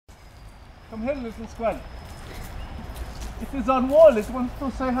Come here, little squirrel. It is on wall. It wants to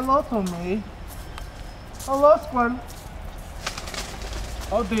say hello to me. Hello, squirrel.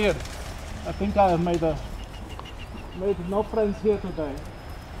 Oh dear. I think I have made no friends here today.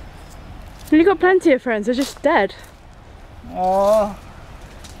 You got plenty of friends. They're just dead. Oh.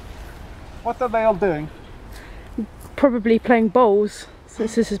 What are they all doing? Probably playing bowls,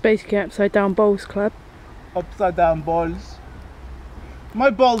 since this is basically an upside down bowls club. Upside down balls. My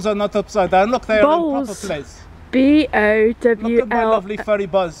balls are not upside down. Look, they are in proper place. B-O-W-L. Look at my lovely furry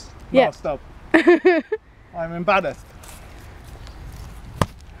buzz. Yeah. No, stop. I'm embarrassed.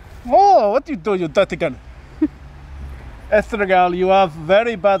 Oh, what do you do, you dirty girl? Esther girl, you have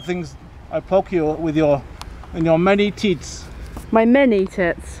very bad things. I poke you with your many teats. My many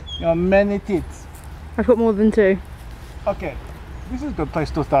tits. Your many teats. I've got more than 2. Okay, this is a good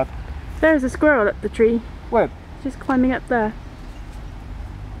place to start. There's a squirrel up the tree. Where? Just climbing up there.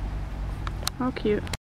 How cute.